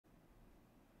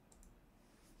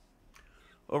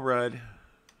Override.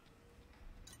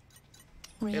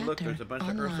 Reactor Hey, look, there's a bunch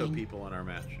online. of Urso people on our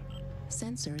match.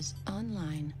 Sensors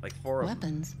online. Like 4 of them.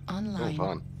 Weapons online. Oh,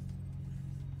 fun.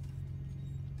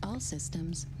 All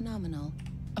systems nominal.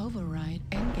 Override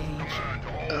engage.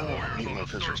 Oh,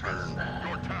 Meatloaf has returned.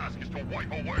 Your task is to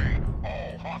wipe away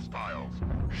all hostiles.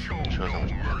 Show Shows how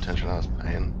much attention I was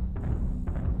paying.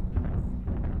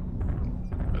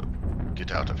 Oh,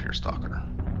 get out of here, stalker.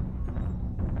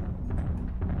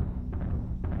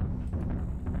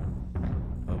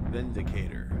 A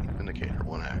Vindicator. Vindicator,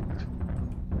 1 act.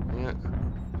 Yeah.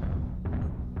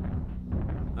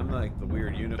 I'm like the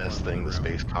weird unicorn. Best thing the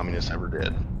space communists ever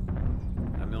did.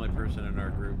 I'm the only person in our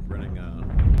group running a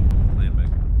clan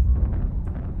mech.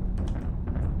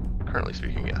 Currently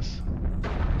speaking, yes.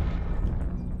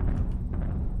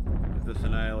 If this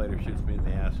annihilator shoots me in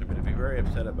the ass, I'm going to be very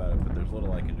upset about it, but there's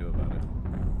little I can do about it.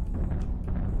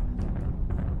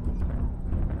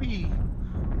 Whee!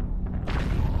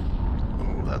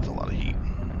 Oh, that's a lot of heat.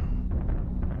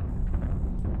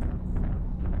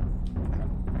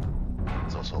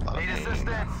 It's also a lot of pain.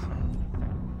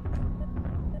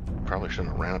 Probably shouldn't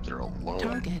have ran up there alone.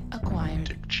 Target acquired.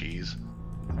 Dick cheese.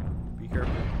 Be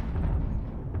careful.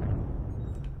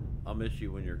 I'll miss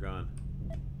you when you're gone.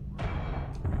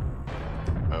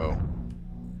 Oh.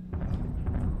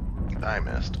 I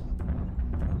missed.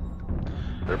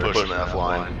 They're pushing the F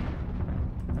line.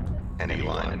 And E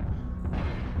line.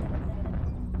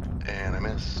 And I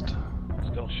missed.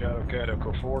 Still Shadow Cat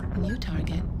Echo 4. New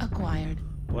target acquired.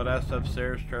 What else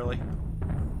upstairs, Charlie?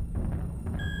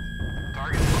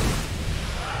 Target.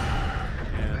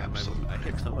 And Absolutely. I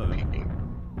hit some of it.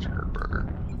 Turd burger.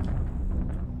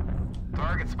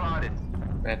 Target spotted.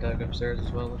 Bad dog upstairs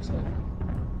as well, looks like.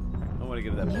 I want to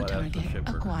give that New blood out to the target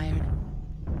shipper. acquired.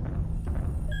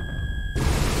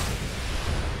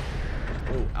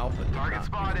 Oh, Alpha did Target not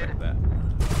spotted. expect that.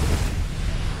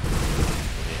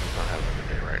 Game's not having a good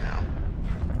day right now.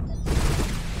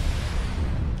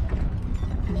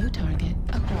 New target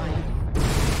acquired.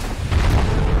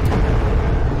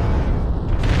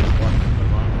 Walking in the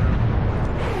wrong room.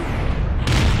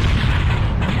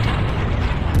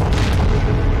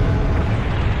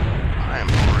 I am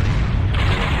already.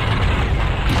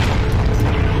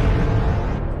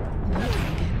 New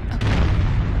target acquired.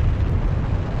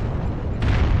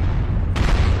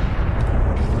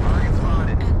 Target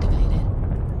spotted. Activated.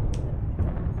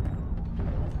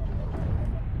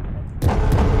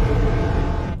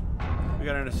 We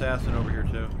got an assassin over here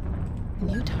too.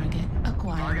 New target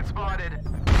acquired. Target spotted.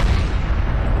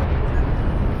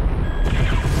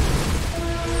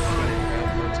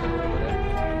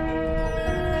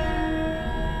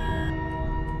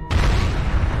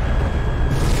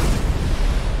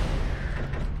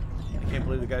 I can't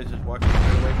believe the guy's just walking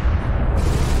straight away.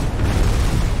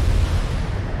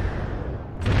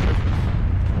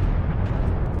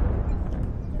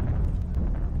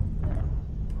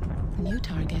 New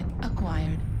target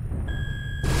acquired.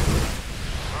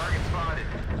 Target spotted.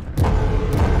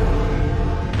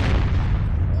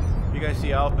 You guys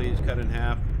see Alpha, he's cut in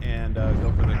half, and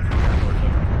go for the torso.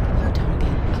 New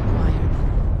target acquired.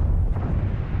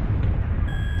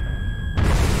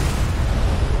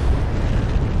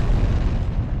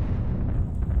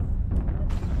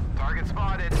 Target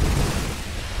spotted.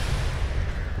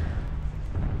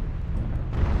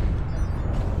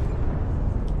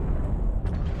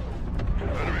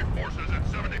 Enemy forces at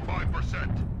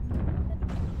 75%.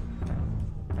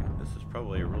 This is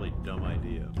probably a really dumb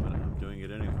idea, but I'm doing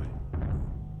it anyway.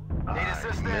 Need I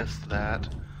assistance? missed that.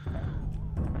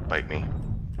 Bite me.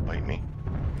 Bite me.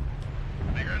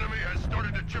 The enemy has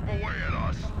started to chip away at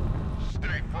us.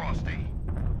 Stay frosty.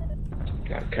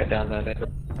 Gotta cut down that echo.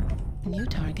 New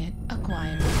target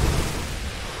acquired.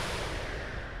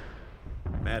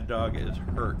 Mad Dog is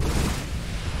hurt.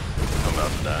 I'm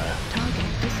about to die. Target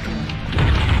destroyed.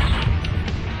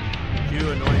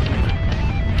 You annoying music.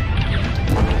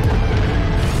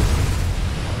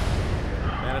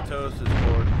 Thanatos is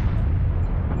forward.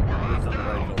 It's on the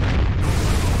right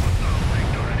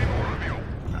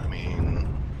shoulder. I mean,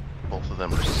 both of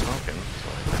them are sunken, so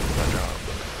I think that's my job.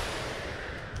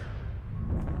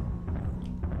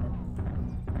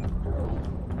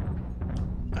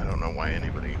 I don't know why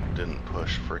anybody didn't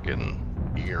push frickin'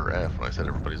 E or F when I said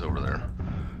everybody's over there.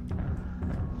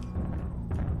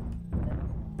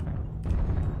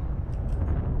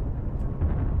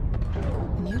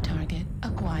 New target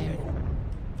acquired.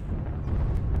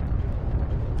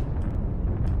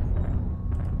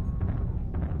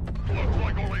 Looks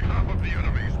like only half of the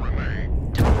enemies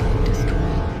remain. Target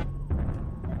destroyed.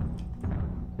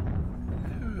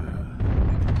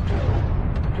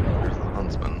 There's the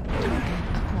huntsman.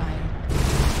 Target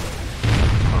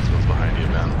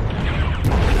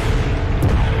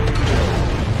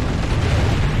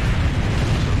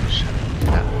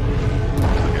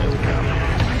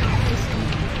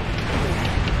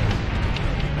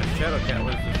Shadow Cat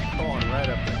was just pulling right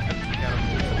up the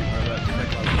catapult or that tech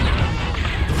level.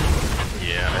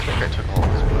 Yeah, I think I took all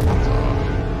his weapons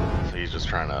off. So he's just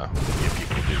trying to get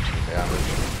people to do team damage.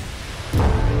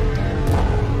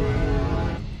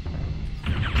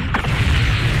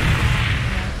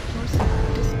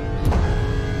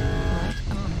 Right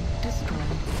arm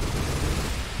destroyed.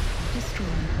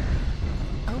 Destroyed.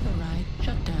 Override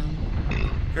shut down.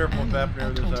 Careful, Ammo Fafnir,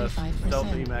 at there's a 25%.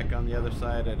 stealthy mech on the other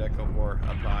side at Echo 4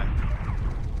 up high.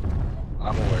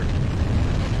 I'm aware.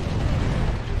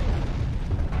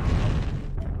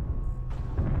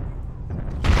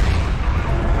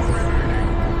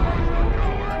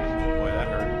 Boy, that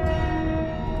hurt.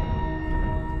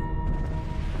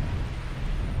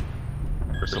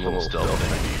 There's some little stealth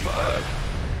thing.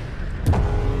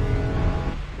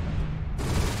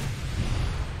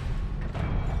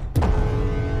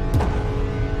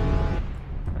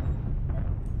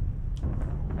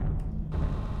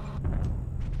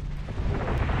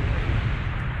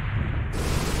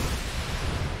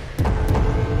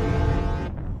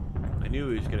 I knew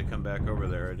he was going to come back over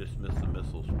there. I just missed the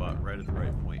missile spot right at the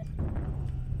right point.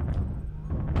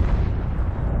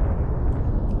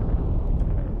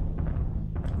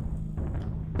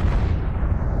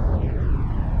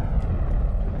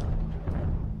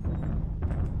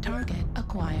 Target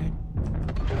acquired.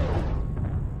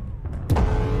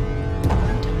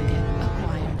 One target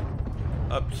acquired.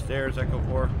 Upstairs, Echo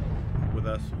 4, with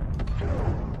us.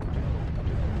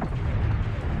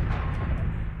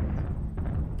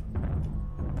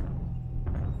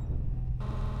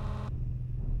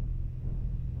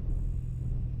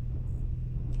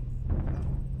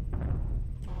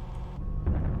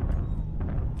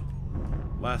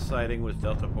 Last sighting was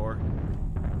Delta 4.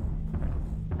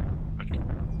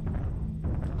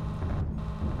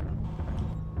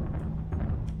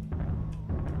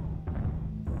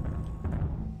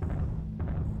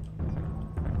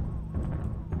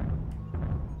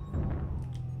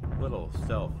 Little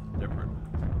stealth, different.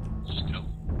 Stealth.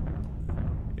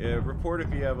 Yeah, report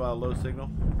if you have low signal.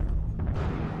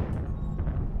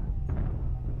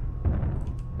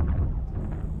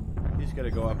 He's got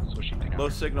to go up. Low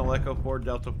signal, Echo 4,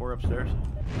 Delta 4 upstairs.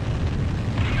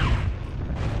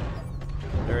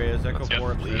 There he is, Echo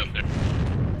 4 upstairs.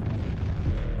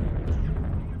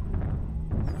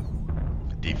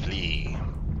 Deflee.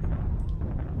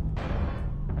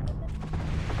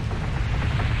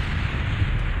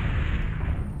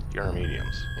 Your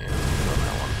mediums. Yeah, on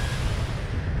that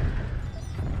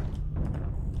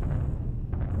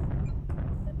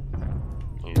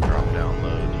one. You drop down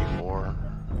low, D4.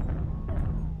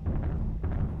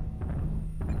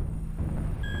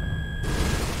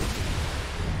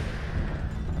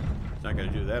 He's not going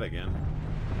to do that again.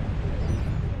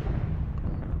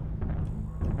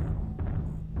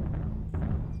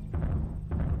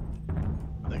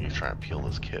 I think he's trying to peel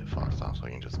this kit fox off so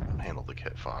he can just handle the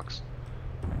kit fox.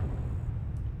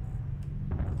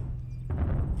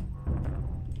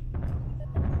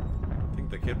 I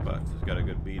think the kit box has got a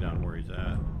good beat on where he's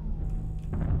at.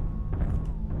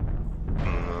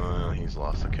 He's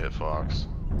lost the kit fox.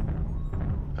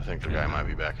 I think the guy might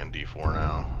be back in D4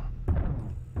 now.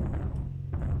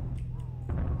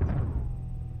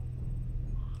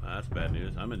 That's bad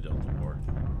news. I'm in Delta 4.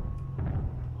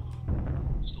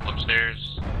 Still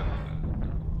upstairs.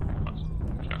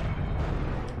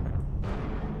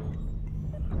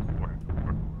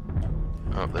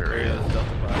 Oh, there he is.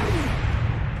 Delta 5.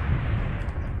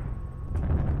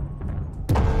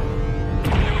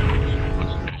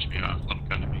 Let's finish me off. Let him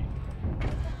come to me.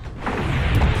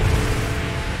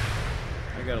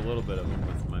 I got a little bit of them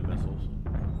with my missiles.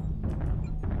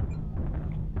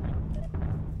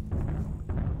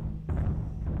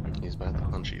 He's by the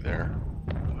hunchy there.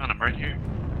 Come on, I'm right here.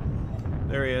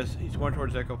 There he is. He's going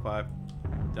towards Echo 5.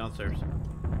 Downstairs.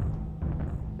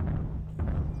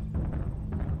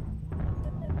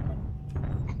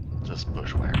 Just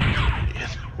bushwhacker, you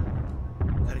idiot.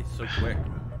 God, he's so quick.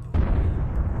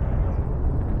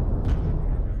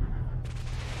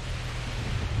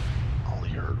 All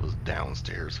he heard was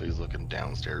downstairs, so he's looking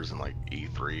downstairs in like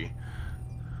E3.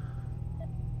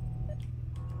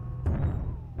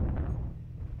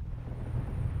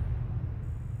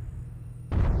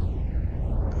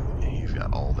 He's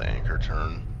got all the anchor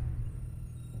turn.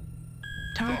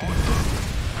 Target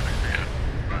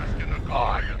Bask in the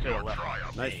glory of your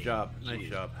triumph. Nice job. Nice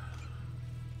job.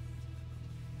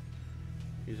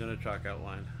 He's in a chalk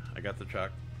outline. I got the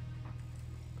chalk.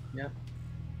 Yep.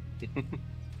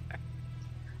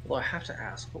 Well, I have to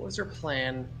ask, what was your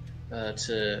plan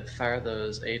to fire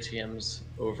those ATMs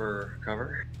over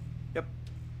cover? Yep.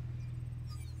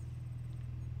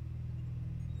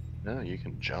 No, you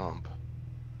can jump.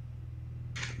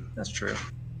 That's true.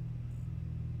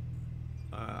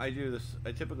 I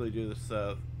typically do this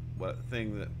what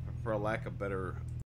thing that, for a lack of better